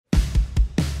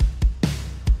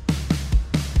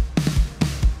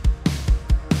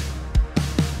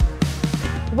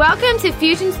Welcome to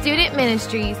Fusion Student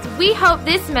Ministries. We hope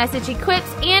this message equips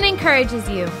and encourages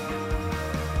you.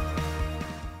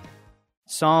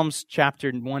 Psalms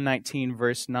chapter 119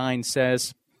 verse 9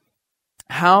 says,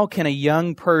 "How can a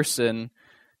young person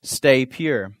stay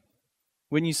pure?"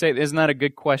 Wouldn't you say, isn't that a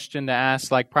good question to ask?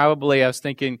 Like I was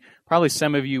thinking, probably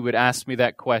some of you would ask me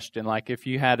that question. Like if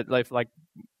you had, like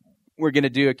we're going to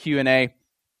do a Q&A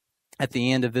at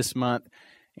the end of this month.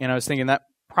 And I was thinking that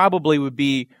probably would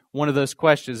be one of those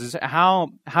questions is how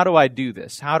do I do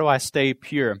this? How do I stay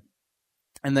pure?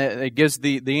 And it gives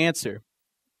the answer.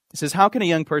 It says, how can a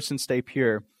young person stay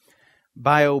pure?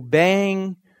 By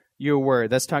obeying your word.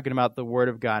 That's talking about the word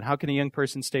of God. How can a young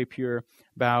person stay pure?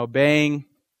 By obeying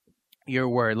your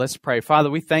word. Let's pray. Father,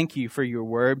 we thank you for your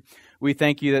word. We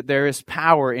thank you that there is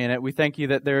power in it. We thank you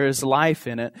that there is life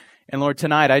in it. And Lord,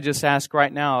 tonight I just ask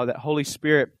right now that Holy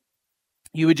Spirit,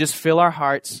 you would just fill our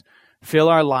hearts, fill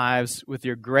our lives with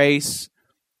your grace,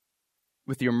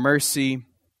 with your mercy,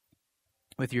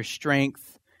 with your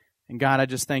strength. And God, I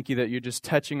just thank you that you're just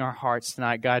touching our hearts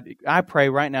tonight. God, I pray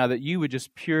right now that you would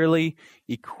just purely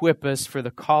equip us for the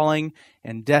calling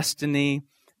and destiny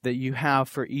that you have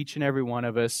for each and every one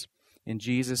of us. In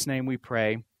Jesus' name we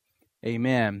pray.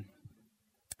 Amen.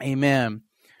 Amen.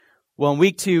 Well, in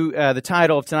week 2, the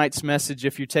title of tonight's message,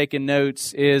 if you're taking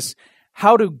notes, is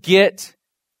How to Get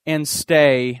and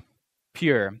Stay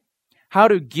Pure. How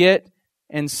to get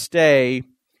and stay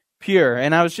pure.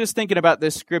 And I was just thinking about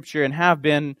this scripture and have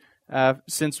been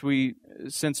since we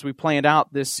planned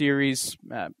out this series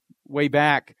way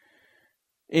back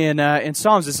in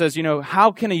Psalms. It says,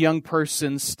 how can a young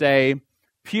person stay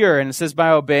pure? And it says by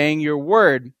obeying your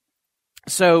word.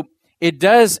 So it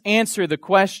does answer the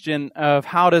question of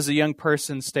how does a young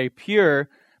person stay pure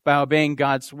by obeying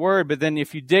God's word. But then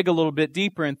if you dig a little bit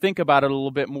deeper and think about it a little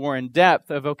bit more in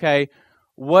depth of, okay,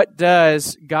 what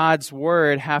does God's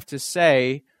word have to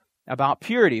say about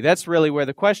purity? That's really where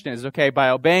the question is. Okay, by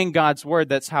obeying God's word,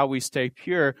 that's how we stay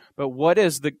pure. But what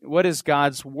does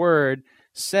God's word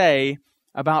say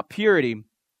about purity?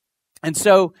 And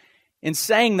so in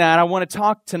saying that, I want to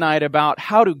talk tonight about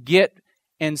how to get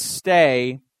and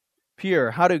stay pure.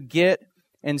 How to get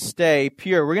and stay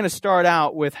pure. We're going to start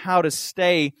out with how to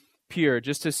stay pure,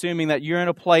 just assuming that you're in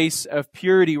a place of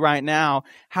purity right now.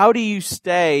 How do you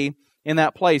stay in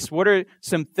that place? What are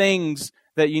some things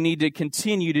that you need to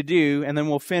continue to do? And then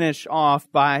we'll finish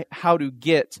off by how to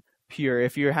get pure.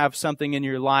 If you have something in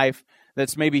your life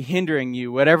that's maybe hindering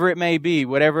you, whatever it may be,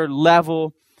 whatever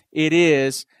level it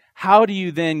is, how do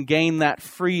you then gain that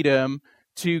freedom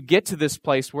to get to this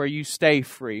place where you stay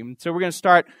free? So we're going to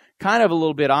start kind of a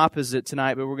little bit opposite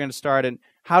tonight, but we're going to start in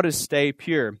how to stay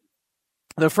pure.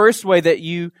 The first way that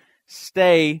you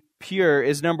stay pure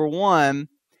is, number 1,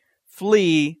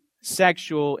 flee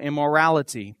sexual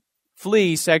immorality.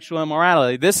 Flee sexual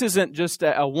immorality. This isn't just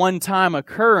a one-time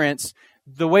occurrence.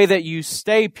 The way that you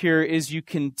stay pure is you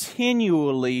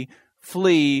continually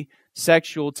flee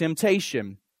sexual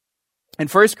temptation. In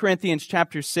 1 Corinthians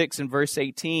chapter 6 and verse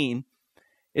 18,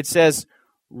 it says,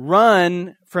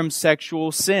 "Run from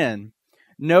sexual sin.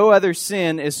 No other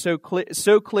sin is so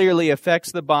clearly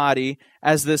affects the body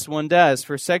as this one does.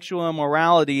 For sexual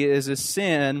immorality is a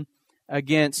sin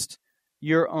against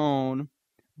your own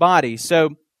body."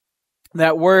 So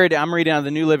that word, I'm reading out of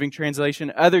the New Living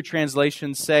Translation. Other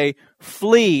translations say,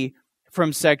 flee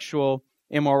from sexual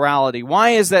immorality.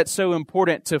 Why is that so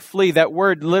important to flee? That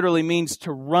word literally means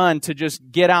to run, to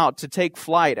just get out, to take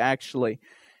flight, actually.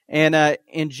 And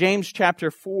in James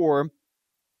chapter 4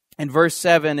 and verse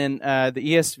 7 in the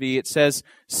ESV, it says,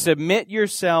 "Submit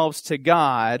yourselves to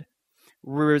God,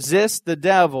 resist the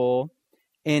devil,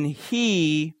 and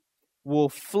he will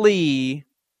flee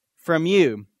from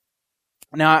you."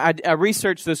 Now, I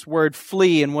researched this word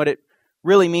flee and what it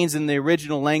really means in the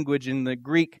original language, in the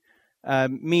Greek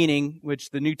meaning,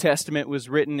 which the New Testament was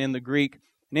written in the Greek.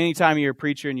 And anytime you're a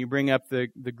preacher and you bring up the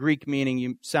Greek meaning,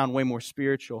 you sound way more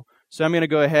spiritual. So I'm going to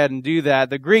go ahead and do that.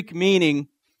 The Greek meaning,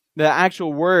 the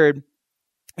actual word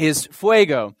is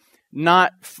fuego,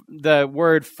 not the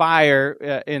word fire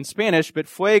in Spanish, but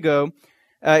fuego.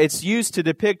 It's used to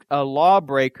depict a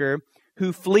lawbreaker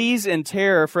who flees in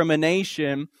terror from a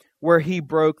nation where he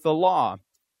broke the law.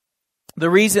 The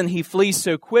reason he flees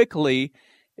so quickly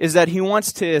is that he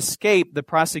wants to escape the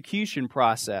prosecution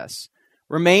process.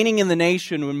 Remaining in the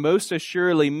nation would most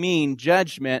assuredly mean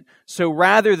judgment, so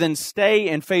rather than stay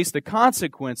and face the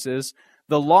consequences,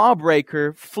 the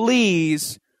lawbreaker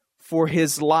flees for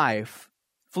his life.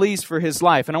 Flees for his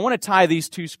life. And I want to tie these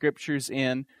two scriptures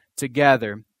in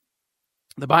together.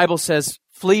 The Bible says,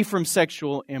 flee from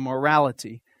sexual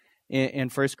immorality in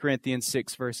 1 Corinthians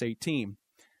 6, verse 18.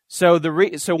 So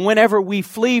so whenever we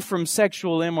flee from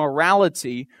sexual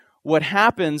immorality, what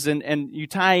happens, and you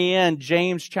tie in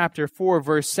James chapter 4,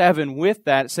 verse 7 with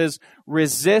that, it says,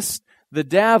 resist the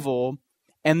devil,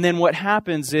 and then what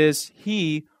happens is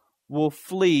he will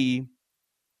flee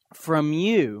from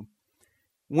you.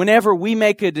 Whenever we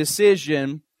make a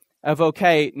decision of,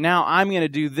 okay, now I'm going to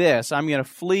do this, I'm going to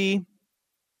flee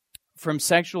from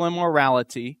sexual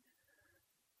immorality,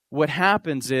 what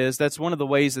happens is, that's one of the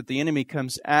ways that the enemy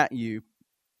comes at you,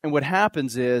 and what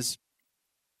happens is,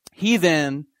 he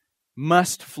then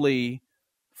must flee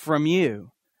from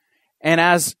you. And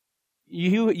as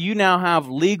you now have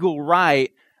legal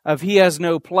right of he has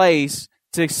no place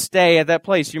to stay at that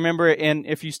place. You remember,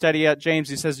 if you study out James,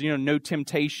 he says, no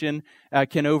temptation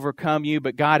can overcome you,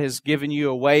 but God has given you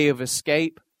a way of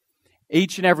escape.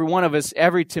 Each and every one of us,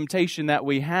 every temptation that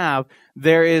we have,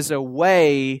 there is a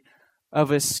way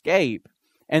of escape.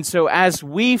 And so as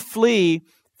we flee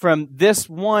from this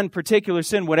one particular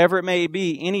sin, whatever it may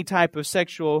be, any type of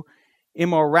sexual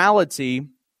immorality,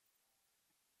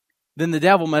 then the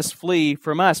devil must flee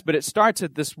from us. But it starts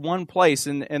at this one place,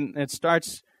 and it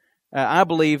starts, I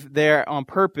believe, there on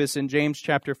purpose in James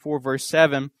chapter 4, verse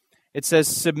 7. It says,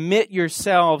 submit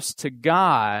yourselves to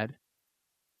God,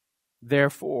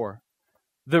 therefore.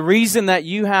 The reason that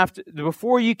you have to,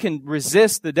 before you can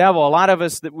resist the devil, a lot of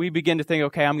us, that we begin to think,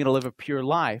 okay, I'm going to live a pure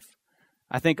life.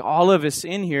 I think all of us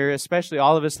in here, especially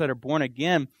all of us that are born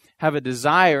again, have a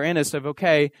desire in us of,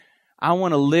 okay, I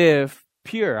want to live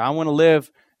pure. I want to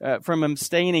live from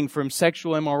abstaining from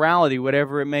sexual immorality,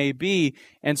 whatever it may be.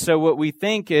 And so what we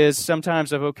think is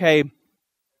sometimes of, okay,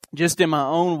 just in my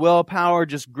own willpower,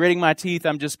 just gritting my teeth,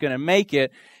 I'm just going to make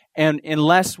it. And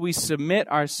unless we submit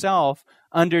ourselves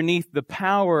underneath the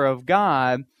power of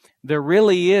God, there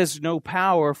really is no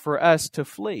power for us to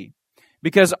flee.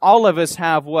 Because all of us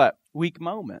have what? Weak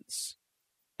moments.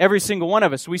 Every single one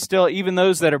of us. We still, even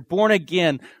those that are born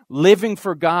again, living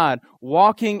for God,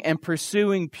 walking and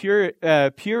pursuing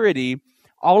purity,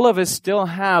 all of us still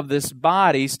have this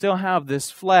body, still have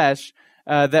this flesh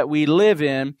that we live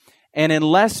in. And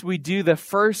unless we do the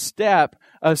first step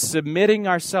of submitting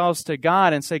ourselves to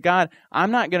God and say, God,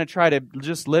 I'm not going to try to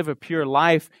just live a pure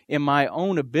life in my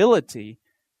own ability,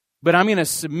 but I'm going to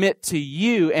submit to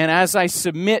you. And as I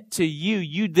submit to you,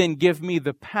 you then give me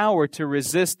the power to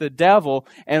resist the devil.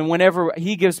 And whenever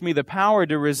he gives me the power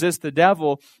to resist the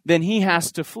devil, then he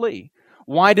has to flee.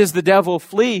 Why does the devil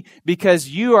flee? Because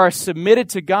you are submitted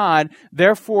to God.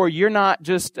 Therefore, you're not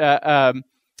just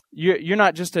you're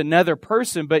not just another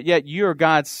person, but yet you're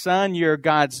God's son, you're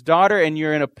God's daughter, and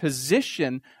you're in a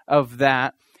position of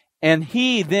that. And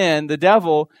he then, the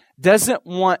devil, doesn't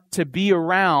want to be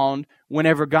around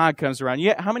whenever God comes around.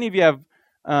 Yeah, how many of you have?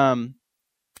 How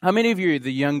many of you are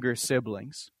the younger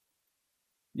siblings?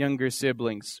 Younger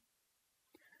siblings.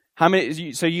 How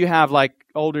many? So you have like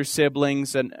older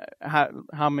siblings, and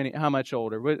how many? How much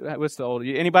older? What's the older?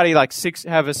 Anybody like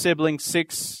have a sibling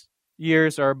 6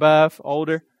 years or above,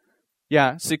 older?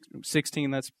 Yeah,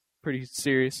 16. That's pretty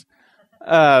serious.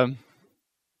 Were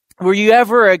you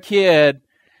ever a kid?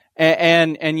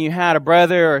 And you had a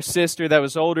brother or sister that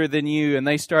was older than you, and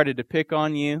they started to pick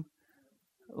on you?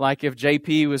 Like if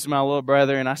JP was my little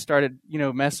brother, and I started,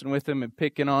 messing with him and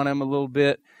picking on him a little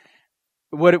bit,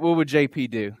 what would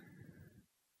JP do?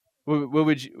 What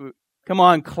would you? Come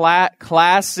on,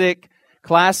 classic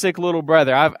little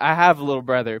brother. I have a little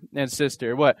brother and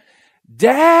sister. What?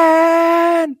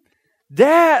 Dad.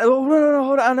 Oh, no,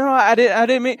 hold on. No, I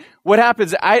didn't mean. What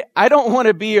happens? I don't want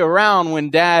to be around when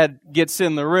Dad gets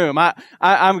in the room.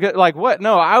 I'm like, what?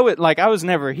 No, I was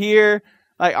never here.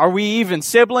 Like, are we even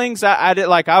siblings?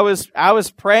 I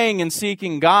was praying and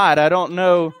seeking God. I don't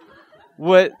know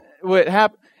what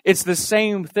happened. It's the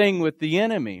same thing with the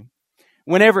enemy.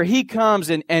 Whenever he comes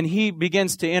and he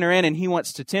begins to enter in and he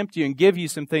wants to tempt you and give you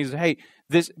some things, hey,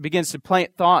 this begins to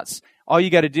plant thoughts. All you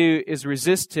got to do is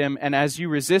resist him, and as you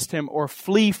resist him or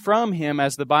flee from him,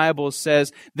 as the Bible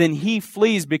says, then he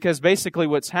flees, because basically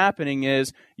what's happening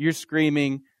is you're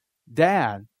screaming,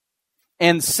 Dad.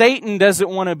 And Satan doesn't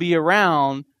want to be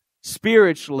around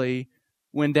spiritually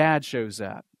when Dad shows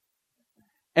up.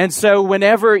 And so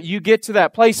whenever you get to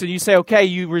that place and you say, okay,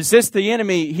 you resist the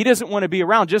enemy, he doesn't want to be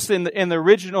around. Just in the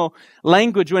original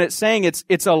language, when it's saying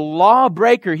it's a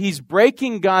lawbreaker, he's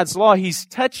breaking God's law. He's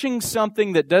touching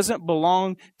something that doesn't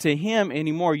belong to him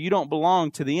anymore. You don't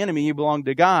belong to the enemy, you belong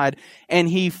to God. And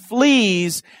he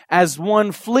flees as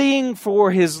one fleeing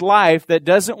for his life that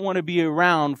doesn't want to be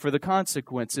around for the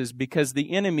consequences, because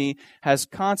the enemy has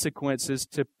consequences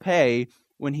to pay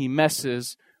when he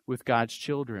messes with God's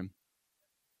children.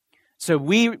 So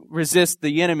we resist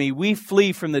the enemy, we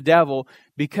flee from the devil,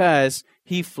 because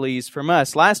He flees from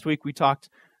us. Last week we talked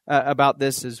about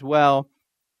this as well,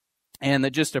 and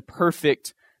that just a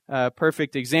perfect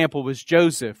example was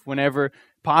Joseph. Whenever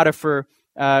Potiphar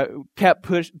kept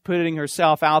putting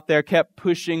herself out there, kept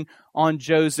pushing on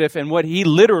Joseph, and what he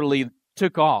literally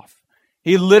took off.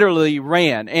 He literally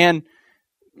ran. And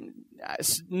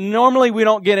normally we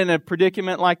don't get in a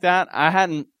predicament like that.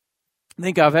 I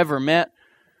think I've ever met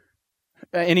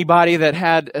anybody that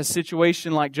had a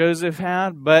situation like Joseph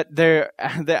had, but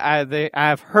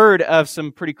I've heard of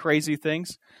some pretty crazy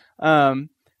things.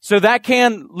 So that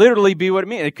can literally be what it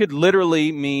means. It could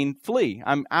literally mean flee.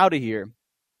 I'm out of here.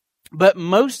 But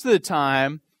most of the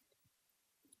time,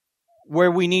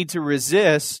 where we need to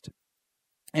resist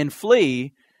and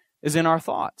flee is in our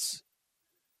thoughts.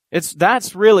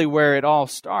 That's really where it all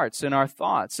starts, in our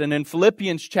thoughts. And in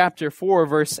Philippians chapter 4,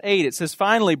 verse 8, it says,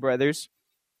 "Finally, brothers,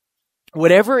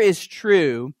 whatever is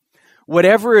true,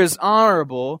 whatever is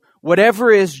honorable,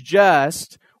 whatever is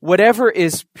just, whatever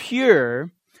is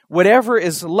pure, whatever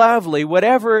is lovely,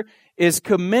 whatever is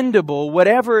commendable,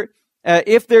 whatever,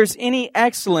 if there's any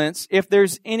excellence, if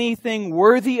there's anything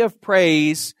worthy of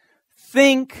praise,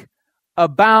 think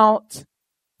about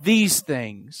these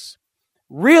things."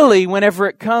 Really, whenever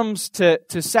it comes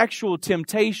to sexual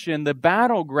temptation, the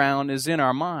battleground is in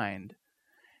our mind.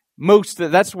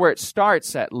 That's where it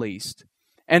starts, at least.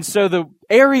 And so the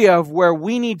area of where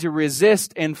we need to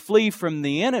resist and flee from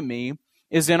the enemy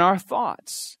is in our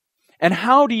thoughts. And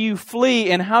how do you flee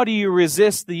and how do you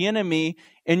resist the enemy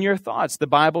in your thoughts? The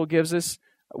Bible gives us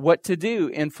what to do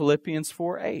in Philippians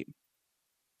 4:8.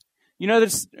 You know,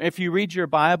 if you read your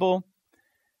Bible,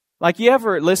 like you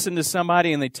ever listen to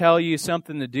somebody and they tell you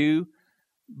something to do,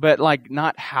 but like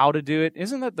not how to do it?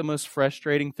 Isn't that the most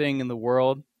frustrating thing in the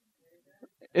world?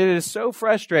 It is so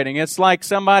frustrating. It's like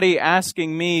somebody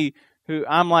asking me, who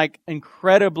I'm like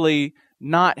incredibly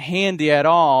not handy at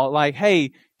all, like,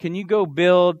 "Hey, can you go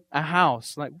build a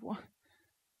house?" Like,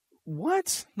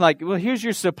 what? Like, well, here's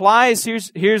your supplies.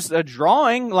 Here's a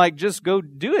drawing. Like, just go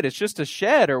do it. It's just a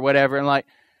shed or whatever. And like,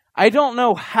 I don't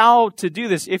know how to do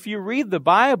this. If you read the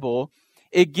Bible,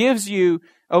 it gives you,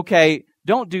 okay,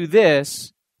 don't do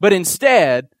this, but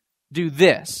instead do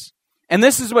this. And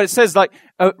this is what it says, like,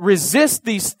 resist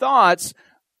these thoughts,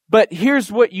 but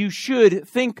here's what you should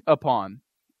think upon.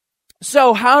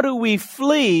 So how do we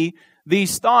flee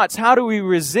these thoughts? How do we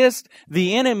resist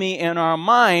the enemy in our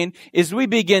mind as we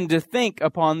begin to think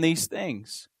upon these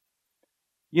things?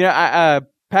 You know,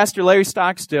 Pastor Larry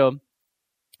Stockstill,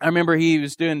 I remember he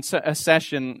was doing a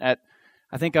session at,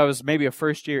 I think I was maybe a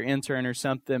first-year intern or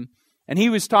something, and he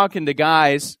was talking to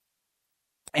guys,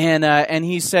 and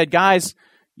he said, "Guys,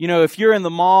 you know, if you're in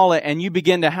the mall and you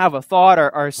begin to have a thought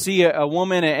or see a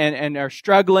woman and are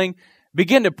struggling,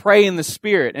 begin to pray in the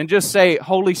Spirit and just say,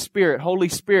 'Holy Spirit, Holy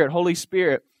Spirit, Holy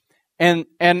Spirit.'" And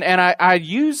I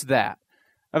used that.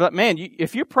 I thought, man,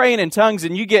 if you're praying in tongues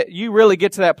and you really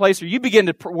get to that place where you begin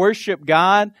to worship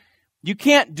God, you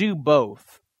can't do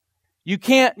both. You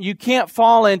can't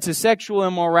fall into sexual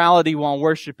immorality while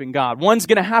worshiping God. One's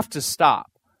going to have to stop.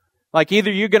 Like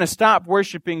either you're going to stop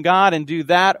worshiping God and do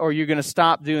that, or you're going to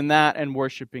stop doing that and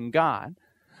worshiping God.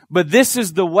 But this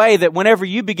is the way that whenever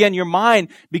you begin, your mind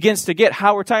begins to get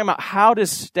how we're talking about how to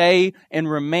stay and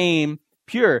remain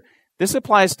pure. This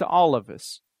applies to all of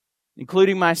us,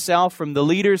 including myself, from the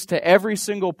leaders to every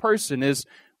single person, is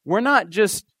we're not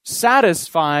just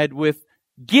satisfied with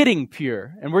getting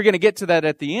pure, and we're going to get to that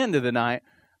at the end of the night,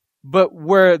 but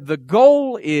where the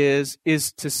goal is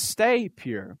to stay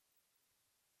pure.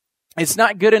 It's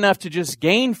not good enough to just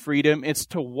gain freedom, it's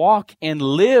to walk and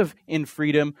live in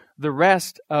freedom the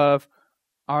rest of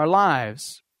our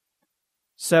lives.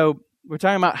 So we're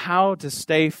talking about how to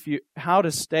stay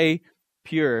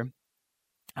pure.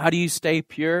 How do you stay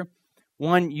pure?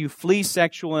 One, you flee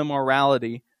sexual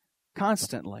immorality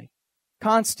constantly.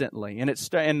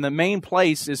 And the main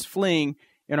place is fleeing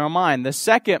in our mind. The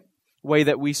second way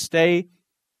that we stay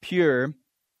pure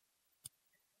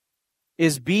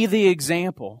is be the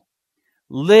example.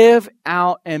 Live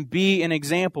out and be an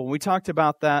example. We talked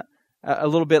about that a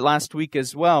little bit last week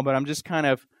as well, but I'm just kind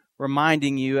of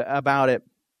reminding you about it.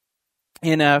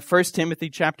 In 1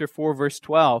 Timothy chapter 4, verse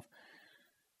 12,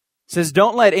 it says,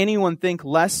 "Don't let anyone think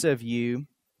less of you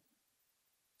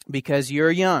because you're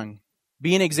young.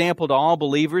 Be an example to all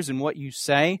believers in what you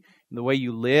say, in the way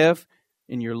you live,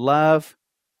 in your love,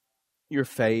 your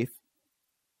faith,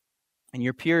 and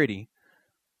your purity."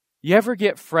 You ever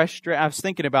get frustrated? I was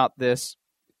thinking about this.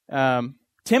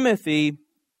 Timothy,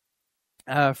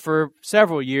 for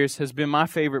several years, has been my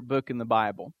favorite book in the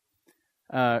Bible.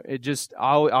 I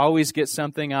always get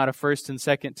something out of 1 and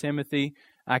 2 Timothy.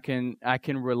 I can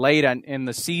relate in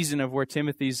the season of where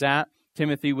Timothy's at.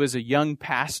 Timothy was a young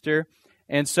pastor.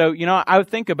 And so, I would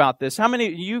think about this. How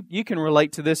many you can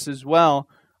relate to this as well?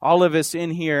 All of us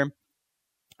in here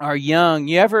are young.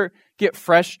 You ever get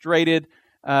frustrated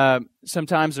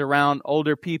sometimes around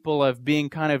older people of being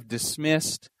kind of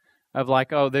dismissed, of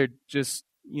like, oh, they're just,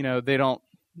 they don't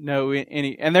know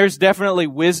any. And there's definitely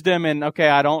wisdom and, okay,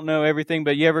 I don't know everything,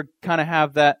 but you ever kind of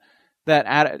have that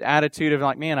attitude of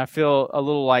like, man, I feel a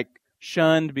little like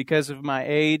shunned because of my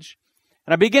age.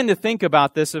 And I begin to think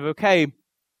about this of, okay,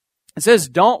 it says,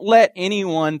 don't let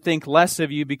anyone think less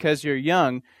of you because you're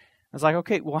young. I was like,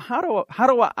 okay, well, how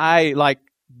do I like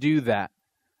do that?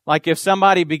 Like if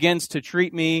somebody begins to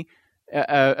treat me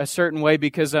a certain way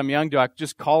because I'm young, do I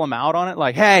just call them out on it?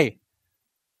 Like, hey,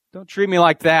 don't treat me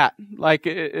like that. Like,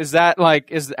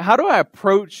 how do I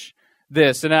approach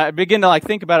this? And I begin to like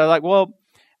think about it like, well,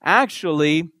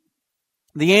 actually,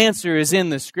 the answer is in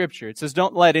the Scripture. It says,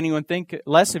 don't let anyone think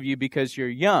less of you because you're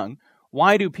young.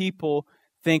 Why do people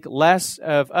think less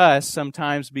of us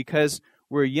sometimes because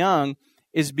we're young?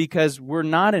 Is because we're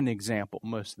not an example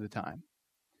most of the time.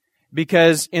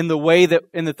 Because in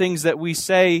the things that we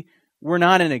say, we're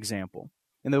not an example.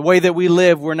 In the way that we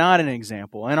live, we're not an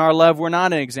example. In our love, we're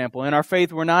not an example. In our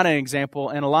faith, we're not an example.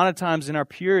 And a lot of times in our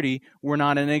purity, we're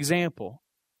not an example.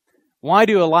 Why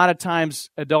do a lot of times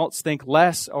adults think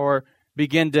less or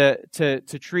begin to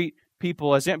treat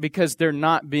people as because they're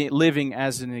not living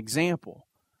as an example?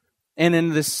 And in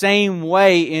the same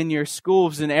way in your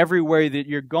schools and everywhere that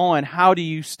you're going, how do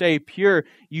you stay pure?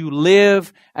 You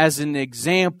live as an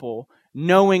example,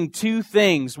 knowing two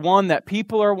things. One, that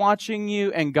people are watching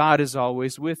you and God is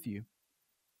always with you.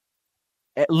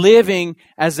 Living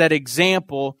as that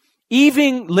example,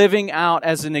 even living out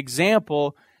as an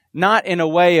example, not in a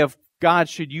way of God,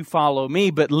 should you follow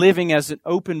me, but living as an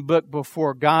open book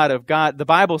before God of God. The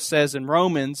Bible says in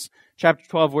Romans chapter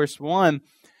 12, verse 1,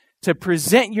 to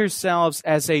present yourselves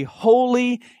as a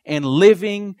holy and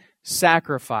living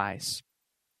sacrifice.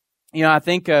 I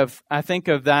think of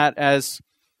that as,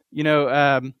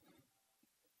 my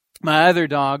other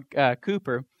dog,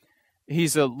 Cooper.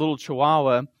 He's a little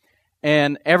Chihuahua,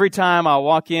 and every time I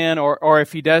walk in, or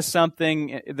if he does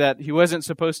something that he wasn't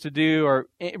supposed to do, or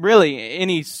really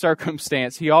any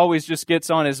circumstance, he always just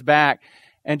gets on his back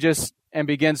and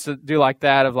begins to do like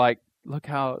that of like, look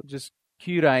how just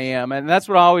cute I am. And that's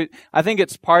what I think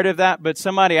it's part of that. But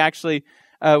somebody actually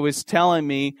was telling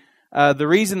me the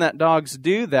reason that dogs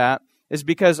do that is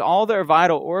because all their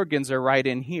vital organs are right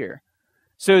in here.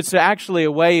 So it's actually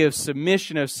a way of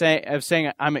submission of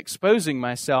saying I'm exposing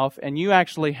myself, and you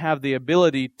actually have the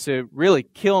ability to really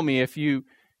kill me if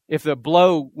the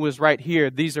blow was right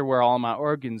here. These are where all my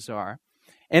organs are.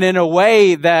 And in a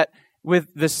way that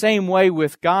with the same way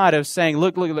with God of saying,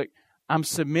 look, I'm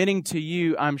submitting to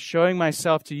you. I'm showing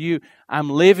myself to you. I'm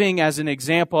living as an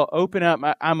example. Open up.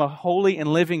 I'm a holy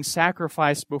and living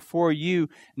sacrifice before you.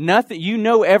 Nothing. You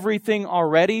know everything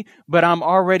already, but I'm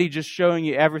already just showing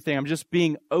you everything. I'm just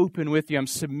being open with you. I'm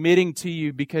submitting to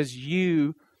you because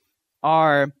you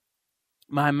are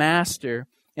my master.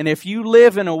 And if you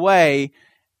live in a way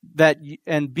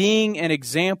and being an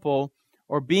example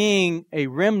or being a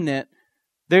remnant,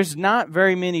 there's not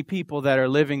very many people that are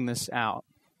living this out.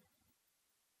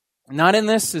 Not in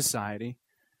this society,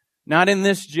 not in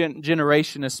this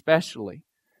generation especially.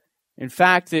 In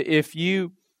fact, it's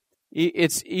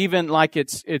even like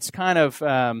it's kind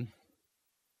of,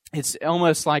 it's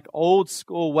almost like old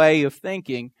school way of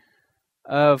thinking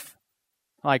of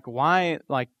like, why,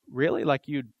 like really, like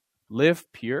you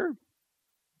live pure?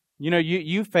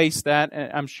 You face that,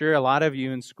 I'm sure a lot of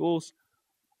you in schools.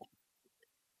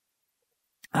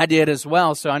 I did as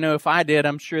well, so I know if I did,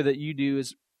 I'm sure that you do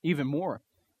is even more.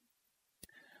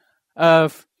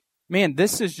 Of, man,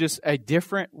 this is just a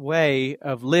different way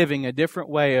of living, a different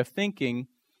way of thinking,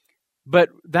 but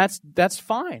that's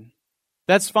fine.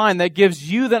 That's fine. That gives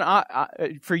you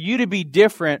for you to be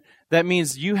different, that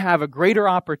means you have a greater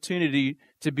opportunity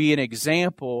to be an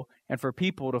example and for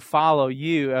people to follow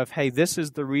you of, hey, this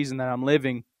is the reason that I'm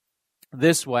living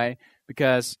this way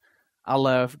because I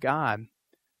love God.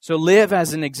 So live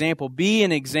as an example. Be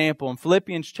an example. In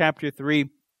Philippians chapter 3,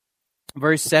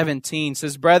 verse 17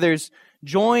 says, brothers,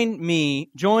 join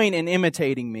in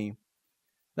imitating me.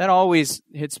 That always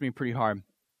hits me pretty hard.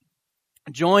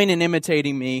 Join in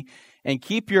imitating me and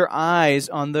keep your eyes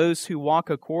on those who walk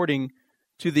according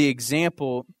to the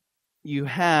example you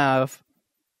have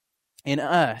in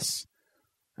us.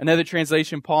 Another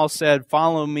translation, Paul said,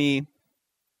 follow me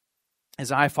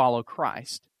as I follow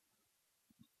Christ.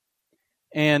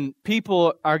 And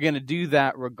people are going to do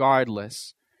that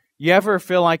regardless. You ever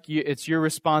feel like it's your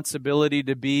responsibility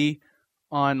to be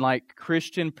on like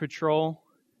Christian patrol?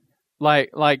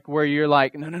 Like where you're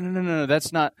like, no,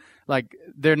 that's not, like,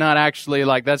 they're not actually,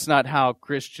 like, that's not how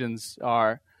Christians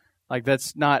are. Like,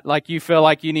 that's not, like, you feel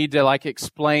like you need to, like,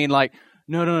 explain, like,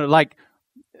 no, like,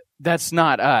 that's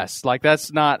not us. Like,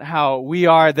 that's not how we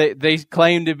are. They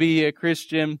claim to be a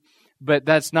Christian, but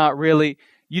that's not really,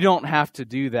 you don't have to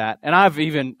do that. And I've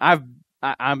been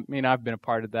a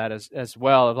part of that as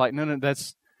well. Of like,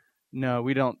 no,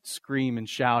 we don't scream and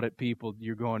shout at people,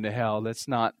 you're going to hell. That's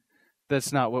not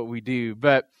what we do.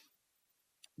 But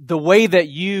the way that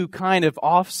you kind of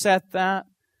offset that,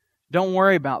 don't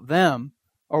worry about them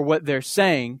or what they're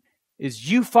saying,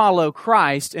 is you follow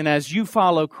Christ, and as you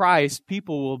follow Christ,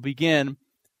 people will begin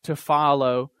to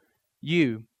follow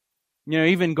you. You know,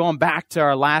 even going back to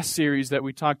our last series that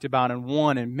we talked about in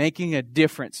 1, and making a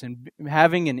difference and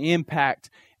having an impact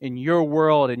in your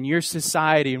world and your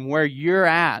society and where you're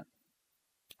at.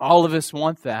 All of us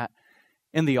want that.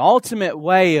 And the ultimate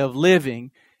way of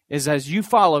living is, as you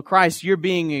follow Christ, you're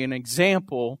being an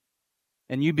example,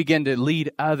 and you begin to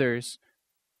lead others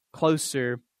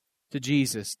closer to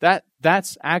Jesus.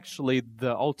 That's actually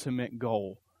the ultimate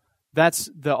goal. That's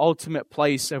the ultimate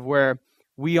place of where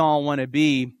we all want to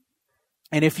be.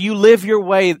 And if you live your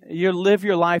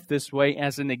life this way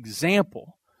as an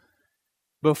example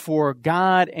before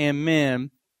God and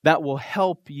men, that will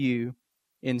help you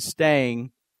in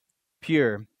staying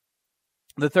pure.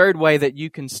 The third way that you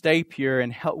can stay pure,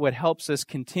 and what helps us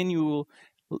continually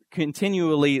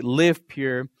live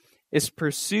pure, is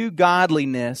pursue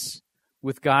godliness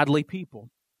with godly people.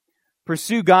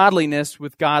 Pursue godliness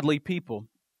with godly people.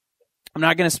 I'm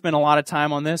not going to spend a lot of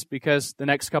time on this because the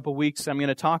next couple weeks I'm going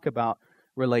to talk about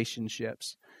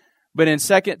relationships. But in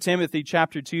 2 Timothy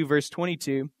chapter 2, verse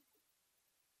 22,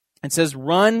 it says,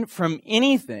 "Run from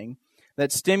anything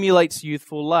that stimulates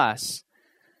youthful lusts.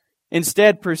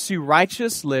 Instead, pursue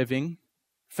righteous living,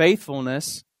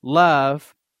 faithfulness,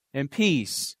 love, and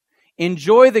peace.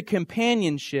 Enjoy the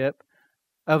companionship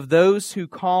of those who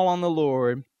call on the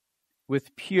Lord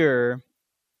with pure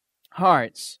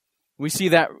hearts." We see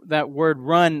that word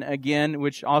run again,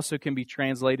 which also can be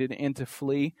translated into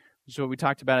flee, which is what we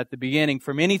talked about at the beginning.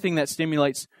 From anything that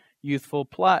stimulates youthful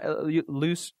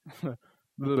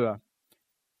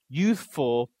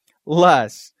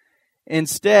lust.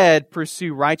 Instead,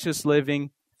 pursue righteous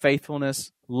living,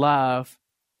 faithfulness, love,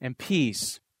 and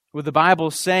peace. What the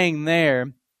Bible's saying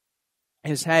there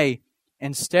is, hey,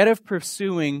 instead of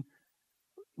pursuing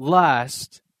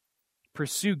lust,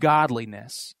 pursue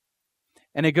godliness.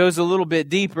 And it goes a little bit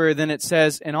deeper than it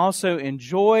says, and also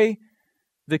enjoy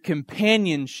the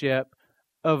companionship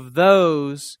of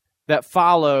those that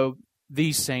follow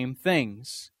these same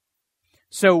things.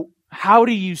 So, how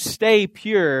do you stay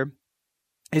pure?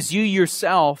 As you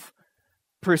yourself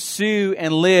pursue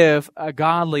and live a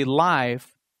godly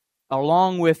life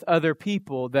along with other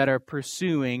people that are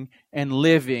pursuing and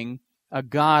living a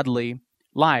godly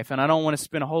life. And I don't want to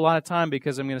spend a whole lot of time,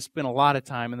 because I'm going to spend a lot of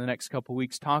time in the next couple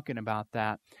weeks talking about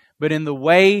that. But in the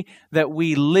way that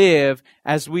we live,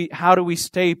 how do we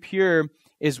stay pure,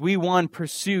 is we, one,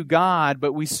 pursue God,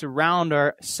 but we surround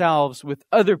ourselves with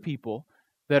other people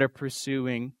that are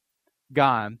pursuing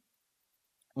God.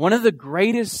 One of the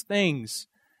greatest things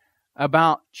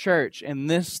about church, and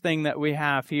this thing that we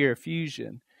have here,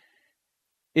 Fusion,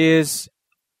 is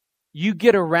you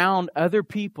get around other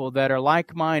people that are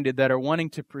like-minded, that are wanting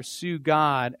to pursue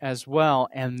God as well,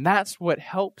 and that's what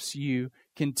helps you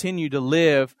continue to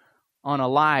live on a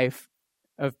life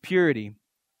of purity.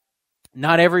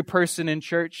 Not every person in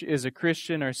church is a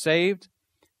Christian or saved.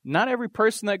 Not every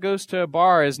person that goes to a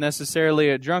bar is necessarily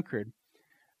a drunkard.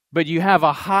 But you have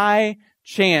a high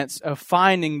chance of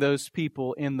finding those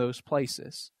people in those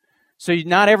places. So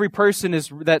not every person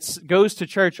that goes to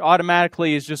church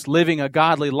automatically is just living a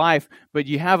godly life, but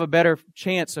you have a better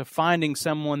chance of finding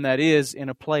someone that is in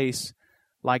a place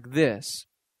like this.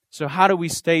 So how do we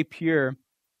stay pure?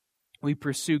 We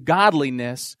pursue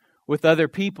godliness with other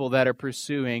people that are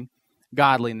pursuing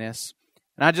godliness.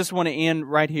 And I just want to end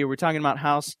right here. We're talking about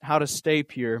how to stay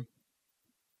pure.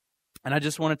 And I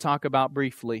just want to talk about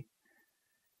briefly,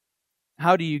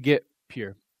 how do you get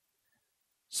pure?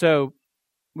 So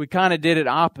we kind of did it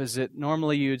opposite.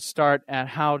 Normally you would start at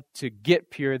how to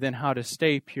get pure, then how to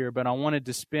stay pure. But I wanted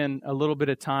to spend a little bit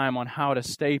of time on how to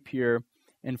stay pure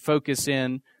and focus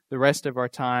in the rest of our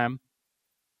time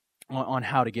on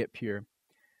how to get pure.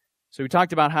 So we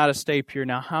talked about how to stay pure.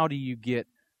 Now, how do you get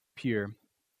pure?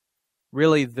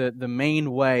 Really, the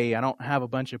main way, I don't have a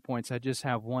bunch of points, I just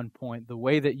have one point. The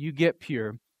way that you get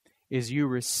pure is you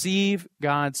receive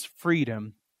God's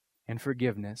freedom and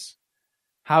forgiveness.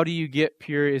 How do you get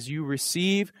pure? Is you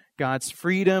receive God's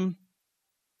freedom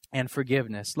and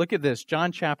forgiveness. Look at this,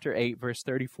 John chapter 8, verse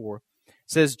 34. It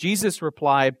says, Jesus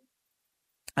replied,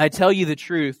 I tell you the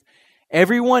truth,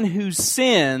 everyone who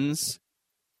sins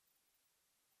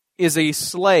is a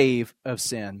slave of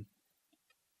sin.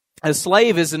 A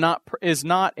slave is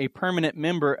not a permanent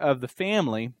member of the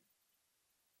family,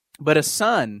 but a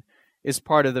son is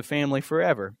part of the family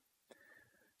forever.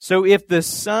 So if the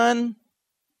Son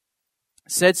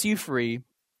sets you free,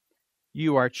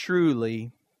 you are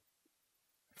truly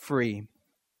free.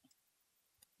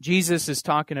 Jesus is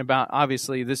talking about,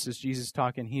 obviously this is Jesus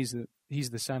talking, He's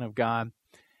the Son of God.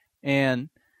 And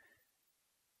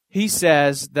He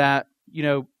says that,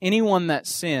 anyone that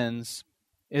sins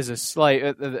is a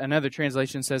slave. Another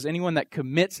translation says anyone that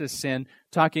commits a sin,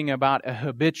 talking about a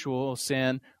habitual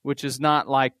sin, which is not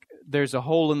like there's a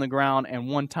hole in the ground and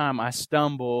one time I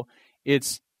stumble.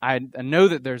 It's I know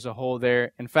that there's a hole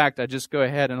there. In fact, I just go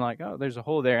ahead and there's a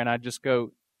hole there, and I just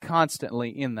go constantly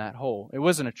in that hole. It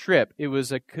wasn't a trip. It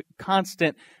was a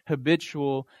constant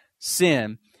habitual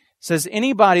sin. It says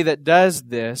anybody that does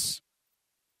this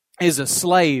is a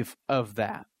slave of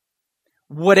that.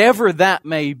 Whatever that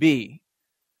may be.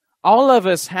 All of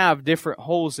us have different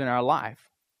holes in our life.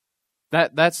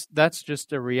 That's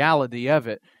just a reality of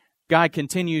it. God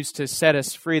continues to set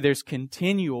us free. There's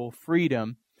continual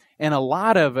freedom. And a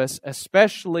lot of us,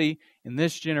 especially in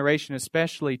this generation,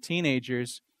 especially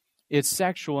teenagers, it's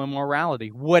sexual immorality,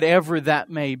 whatever that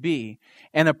may be.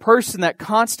 And a person that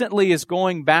constantly is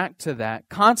going back to that,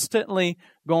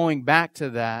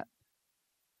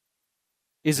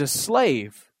 is a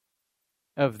slave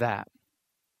of that.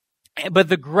 But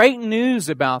the great news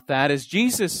about that is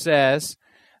Jesus says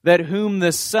that whom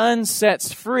the Son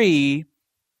sets free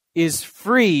is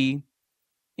free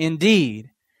indeed.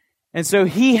 And so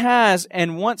He has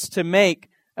and wants to make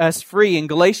us free. In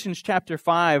Galatians chapter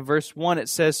 5, verse 1, it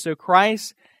says, so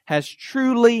Christ has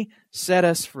truly set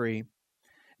us free.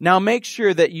 Now make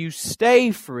sure that you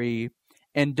stay free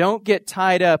and don't get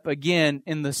tied up again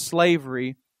in the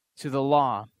slavery to the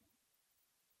law.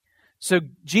 So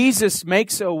Jesus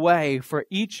makes a way for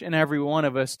each and every one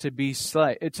of us to be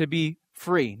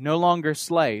free, no longer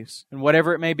slaves, and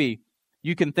whatever it may be.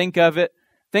 You can think of it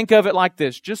like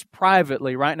this, just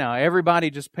privately right now.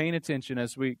 Everybody just paying attention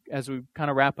as we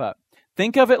kind of wrap up.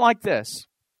 Think of it like this,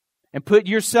 and put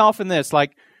yourself in this,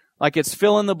 like it's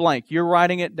fill in the blank. You're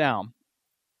writing it down,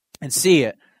 and see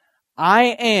it.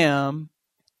 I am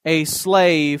a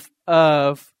slave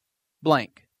of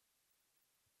blank.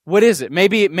 What is it?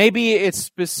 Maybe it's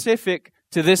specific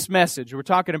to this message. We're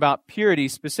talking about purity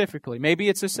specifically. Maybe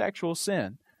it's a sexual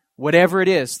sin. Whatever it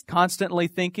is, constantly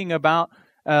thinking about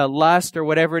lust or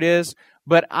whatever it is.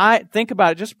 But I think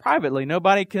about it just privately.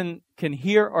 Nobody can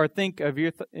hear or think of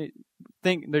your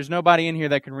think. There's nobody in here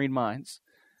that can read minds.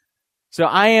 So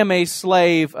I am a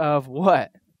slave of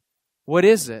what? What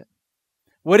is it?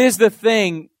 What is the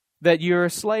thing that you're a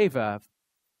slave of?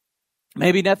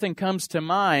 Maybe nothing comes to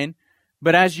mind.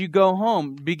 But as you go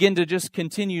home, begin to just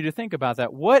continue to think about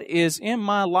that. What is in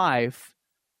my life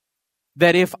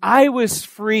that if I was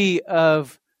free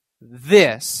of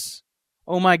this,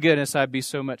 oh my goodness, I'd be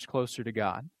so much closer to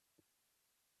God?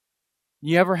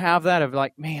 You ever have that of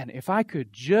like, man, if I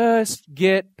could just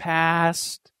get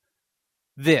past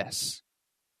this,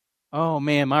 oh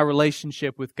man, my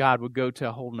relationship with God would go to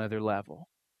a whole nother level.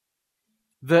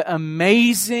 The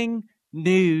amazing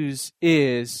news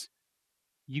is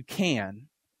you can.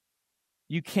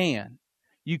 You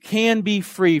can be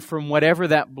free from whatever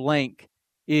that blank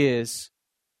is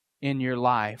in your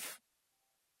life.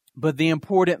 But the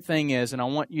important thing is, and I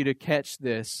want you to catch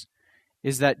this,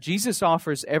 is that Jesus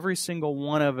offers every single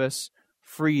one of us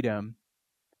freedom.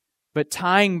 But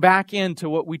tying back into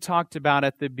what we talked about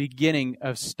at the beginning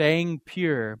of staying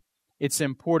pure, it's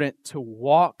important to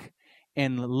walk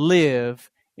and live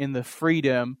in the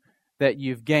freedom that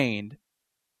you've gained.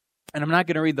 And I'm not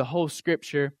going to read the whole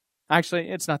scripture. Actually,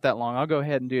 it's not that long. I'll go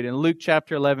ahead and do it. In Luke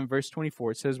chapter 11, verse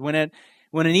 24, it says, When an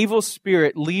evil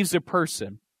spirit leaves a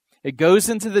person, it goes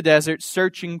into the desert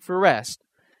searching for rest.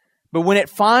 But when it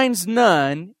finds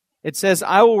none, it says,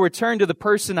 I will return to the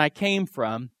person I came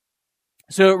from.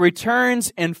 So it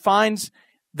returns and finds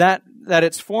that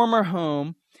its former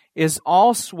home is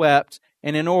all swept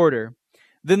and in order.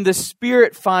 Then the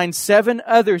spirit finds 7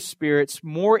 other spirits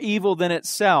more evil than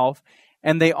itself,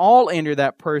 and they all enter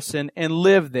that person and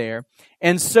live there.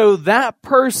 And so that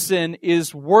person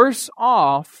is worse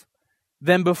off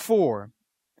than before.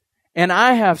 And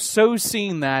I have so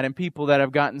seen that in people that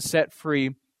have gotten set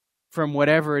free from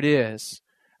whatever it is.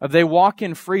 If they walk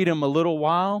in freedom a little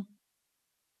while,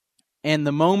 And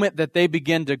the moment that they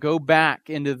begin to go back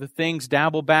into the things,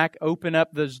 dabble back, open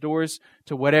up those doors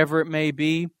to whatever it may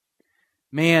be,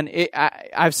 man,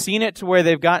 I've seen it to where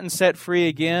they've gotten set free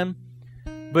again,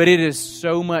 but it is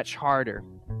so much harder.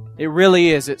 It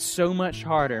really is. It's so much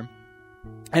harder.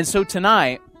 And so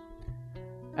tonight,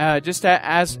 just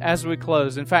as we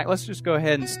close, in fact, let's just go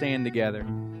ahead and stand together.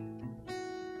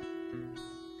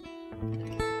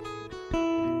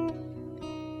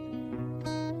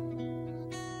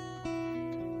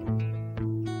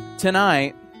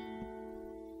 Tonight,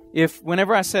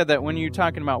 whenever I said that, when you're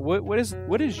talking about what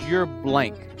is your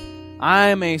blank?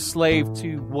 I'm a slave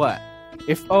to what?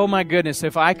 Oh my goodness,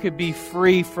 if I could be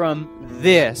free from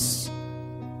this,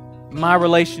 my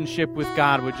relationship with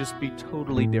God would just be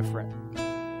totally different.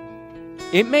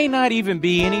 It may not even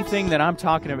be anything that I'm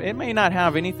talking about. It may not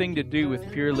have anything to do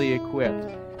with Purely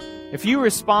Equipped. If you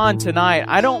respond tonight,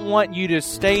 I don't want you to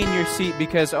stay in your seat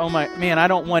because, I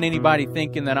don't want anybody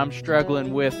thinking that I'm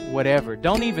struggling with whatever.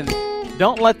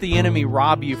 Don't let the enemy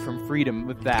rob you from freedom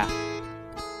with that.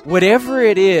 Whatever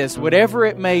it is, whatever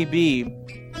it may be,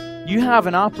 you have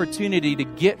an opportunity to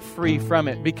get free from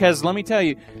it. Because let me tell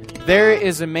you, there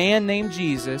is a man named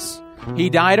Jesus. He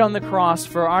died on the cross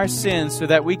for our sins so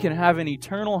that we can have an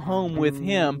eternal home with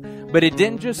Him. But it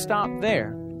didn't just stop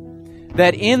there.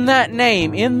 That in that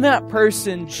name, in that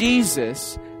person,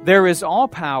 Jesus, there is all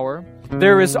power,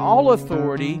 there is all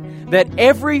authority, that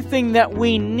everything that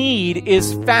we need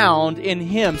is found in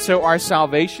Him. So our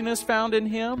salvation is found in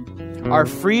Him, our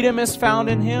freedom is found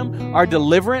in Him, our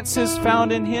deliverance is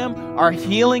found in Him, our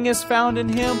healing is found in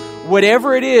Him.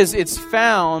 Whatever it is, it's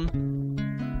found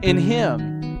in Him.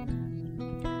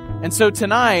 And so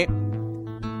tonight,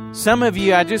 some of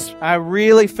you, I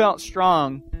really felt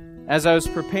strong as I was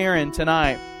preparing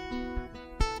tonight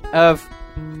of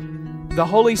the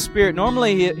Holy Spirit.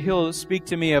 Normally He'll speak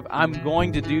to me of, I'm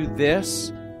going to do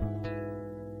this.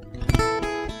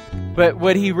 But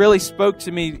what He really spoke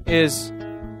to me is,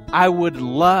 I would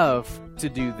love to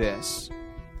do this.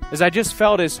 As I just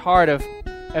felt His heart of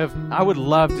I would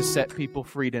love to set people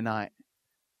free tonight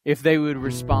if they would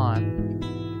respond.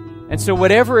 And so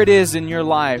whatever it is in your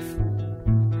life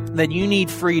that you need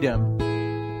freedom,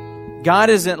 God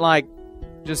isn't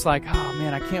just like, oh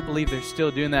man, I can't believe they're still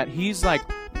doing that. He's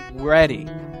ready.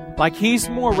 He's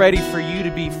more ready for you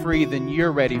to be free than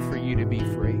you're ready for you to be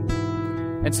free.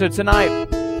 And so tonight,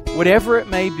 whatever it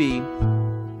may be,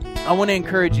 I want to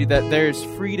encourage you that there's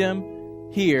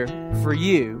freedom here for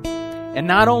you. And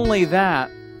not only that,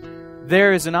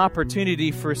 there is an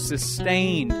opportunity for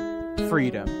sustained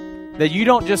freedom. That you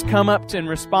don't just come up and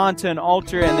respond to an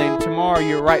altar and then tomorrow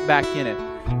you're right back in it.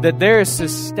 That there is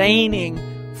sustaining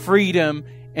freedom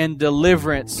and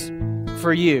deliverance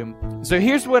for you. So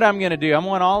here's what I'm going to do. I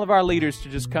want all of our leaders to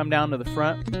just come down to the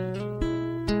front.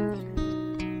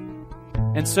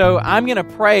 And so I'm going to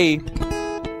pray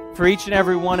for each and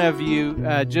every one of you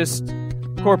just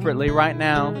corporately right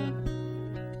now.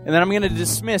 And then I'm going to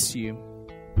dismiss you.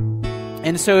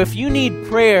 And so if you need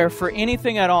prayer for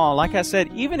anything at all, like I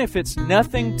said, even if it's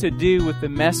nothing to do with the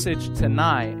message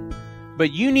tonight,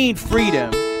 but you need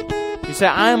freedom, you say,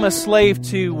 I am a slave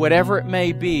to whatever it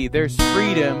may be, there's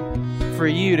freedom for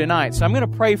you tonight. So I'm going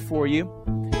to pray for you,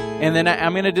 and then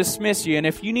I'm going to dismiss you. And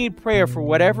if you need prayer for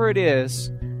whatever it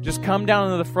is, just come down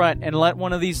to the front and let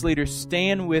one of these leaders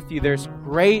stand with you. There's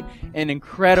great and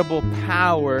incredible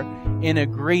power in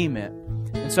agreement.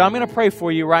 And so I'm going to pray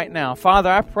for you right now. Father,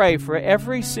 I pray for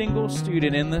every single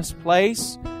student in this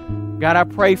place. God, I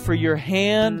pray for your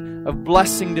hand of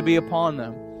blessing to be upon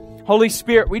them. Holy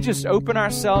Spirit, we just open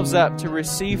ourselves up to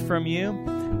receive from you.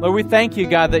 Lord, we thank you,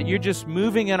 God, that you're just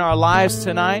moving in our lives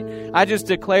tonight. I just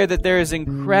declare that there is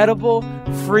incredible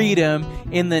freedom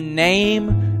in the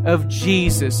name of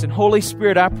Jesus. And Holy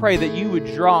Spirit, I pray that you would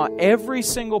draw every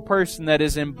single person that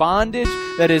is in bondage,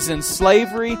 that is in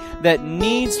slavery, that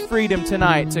needs freedom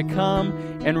tonight to come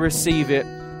and receive it.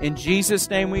 In Jesus'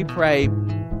 name we pray.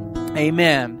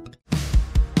 Amen.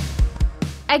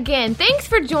 Again, thanks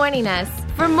for joining us.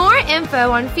 For more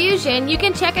info on Fusion, you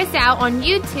can check us out on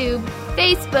YouTube,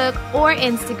 Facebook, or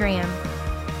Instagram.